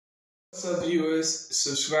What's up, viewers,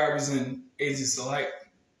 subscribers, and agents alike?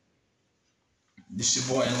 This your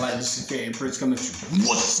boy Enlightened Security Prince coming to you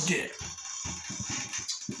once again.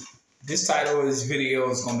 This title of this video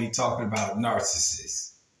is going to be talking about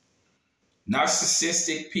narcissists.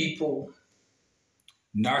 Narcissistic people,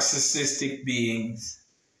 narcissistic beings,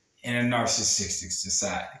 and a narcissistic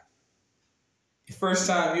society. If first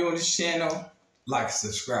time viewing this channel, like and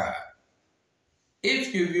subscribe.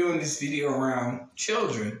 If you're viewing this video around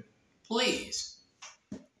children, please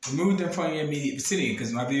remove them from your immediate vicinity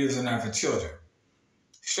because my videos are not for children.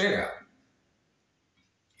 Straight out.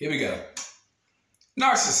 Here we go.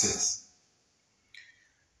 Narcissists.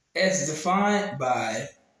 As defined by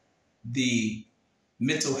the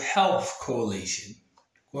Mental Health Coalition,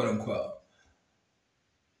 quote unquote,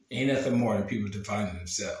 ain't nothing more than people defining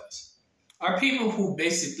themselves, are people who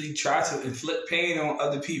basically try to inflict pain on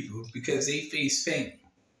other people because they face pain.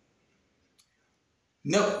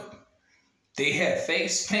 No. They have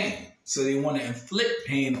faced pain, so they want to inflict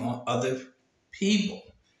pain on other people.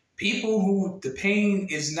 People who the pain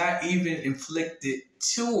is not even inflicted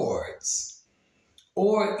towards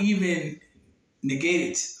or even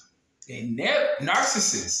negated.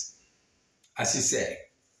 Narcissists, I should say,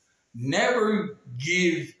 never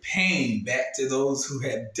give pain back to those who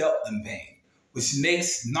have dealt them pain, which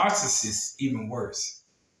makes narcissists even worse.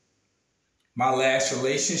 My last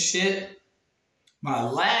relationship,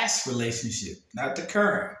 not the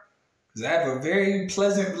current, because I have a very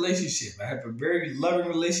pleasant relationship. I have a very loving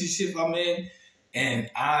relationship I'm in, and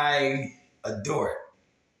I adore it.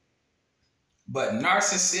 But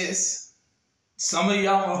narcissists, some of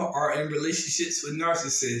y'all are in relationships with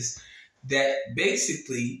narcissists that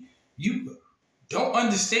basically you don't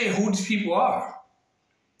understand who these people are.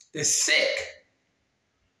 They're sick.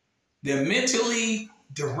 They're mentally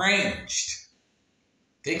deranged.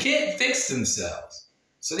 They can't fix themselves.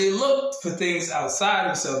 So they look for things outside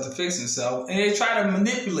themselves to fix themselves, and they try to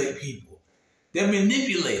manipulate people. They're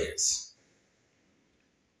manipulators.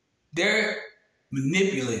 They're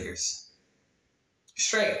manipulators.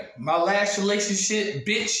 Straight. My last relationship,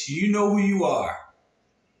 bitch, you know who you are.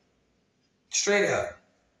 Straight up.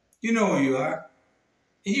 You know who you are.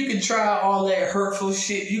 And you can try all that hurtful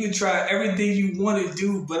shit. You can try everything you want to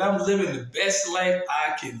do, but I'm living the best life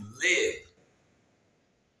I can live.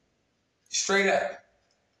 Straight up.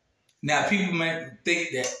 Now, people might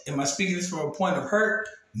think that, am I speaking this from a point of hurt?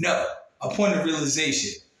 No, a point of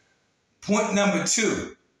realization. Point number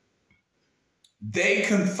 2, they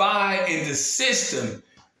confide in the system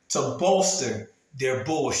to bolster their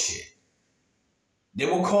bullshit. They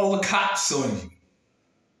will call the cops on you.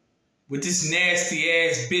 With this nasty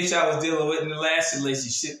ass bitch I was dealing with in the last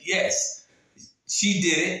relationship, yes, she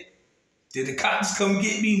did it. Did the cops come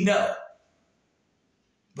get me? No.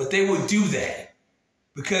 But they will do that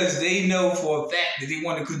because they know for a fact that they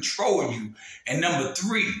want to control you. And number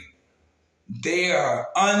 3, they are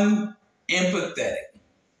unempathetic.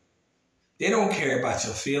 They don't care about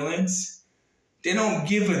your feelings. They don't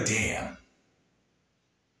give a damn.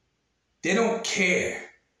 They don't care.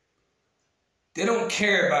 They don't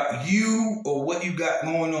care about you or what you got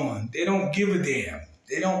going on. They don't give a damn.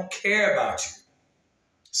 They don't care about you.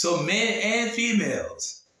 So men and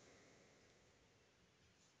females,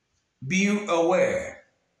 be aware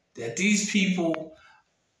that these people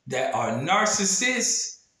that are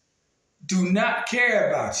narcissists do not care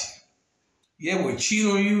about you. They will cheat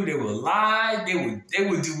on you. They will lie. They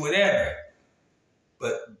will do whatever.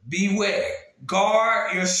 But beware.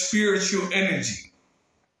 Guard your spiritual energy.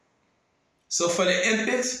 So for the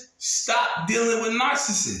infants, stop dealing with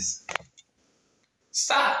narcissists.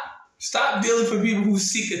 Stop. Stop dealing with people who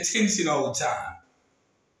seek attention all the time.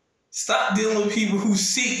 Stop dealing with people who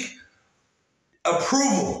seek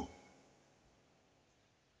approval.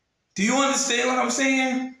 Do you understand what I'm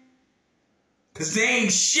saying? Because they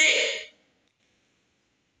ain't shit.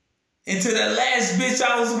 And to the last bitch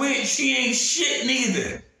I was with, she ain't shit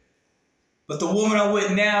neither. But the woman I'm with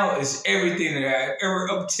now is everything that I've ever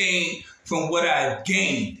obtained from what I've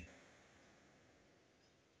gained.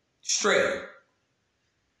 Straight.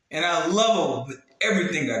 And I love her with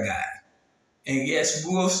everything I got. And yes,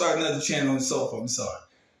 we'll start another channel and so forth. I'm sorry.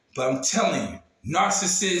 But I'm telling you,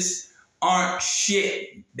 narcissists aren't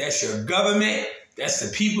shit. That's your government. That's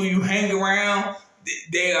the people you hang around.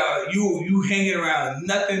 They are you hanging around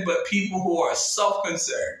nothing but people who are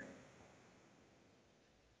self-concerned.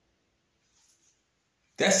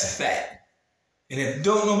 That's a fact. And if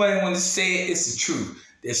don't nobody want to say it, it's the truth.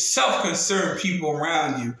 There's self-concerned people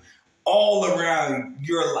around you, all around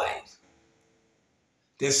your life.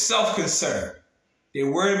 They're self-concerned.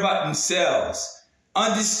 They're worried about themselves.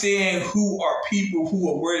 understand who are people who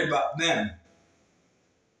are worried about them.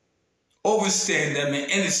 Overstand them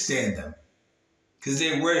and understand them. Because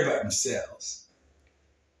they're worried about themselves.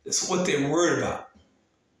 That's what they're worried about.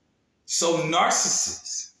 So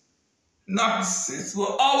narcissists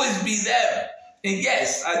will always be there. And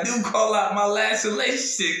yes, I do call out my last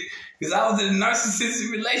relationship because I was in a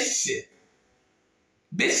narcissistic relationship.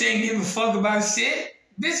 Bitch ain't give a fuck about shit.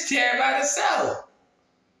 Bitch care about herself.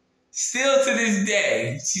 Still to this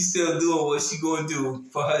day, she's still doing what she gonna do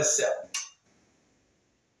for herself.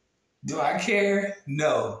 Do I care?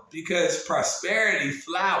 No, because prosperity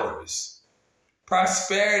flowers.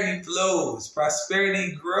 Prosperity flows.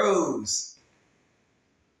 Prosperity grows.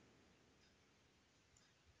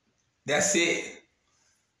 That's it.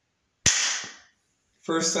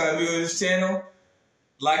 First time you're on this channel,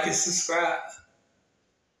 like and subscribe.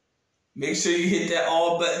 Make sure you hit that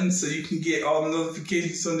all button so you can get all the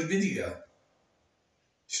notifications on the video.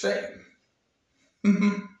 Straight.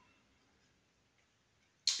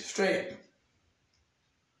 Straight.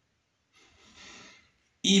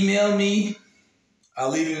 Email me. I'll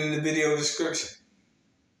leave it in the video description.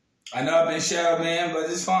 I know I've been shadow man, but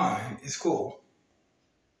it's fine. It's cool.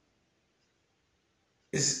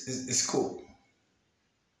 It's cool.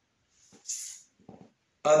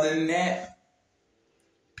 Other than that,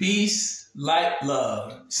 peace, light,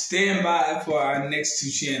 love. Stand by for our next 2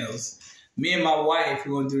 channels. Me and my wife are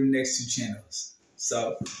going to do the next 2 channels.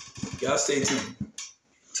 So, y'all stay tuned.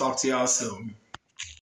 Talk to y'all soon.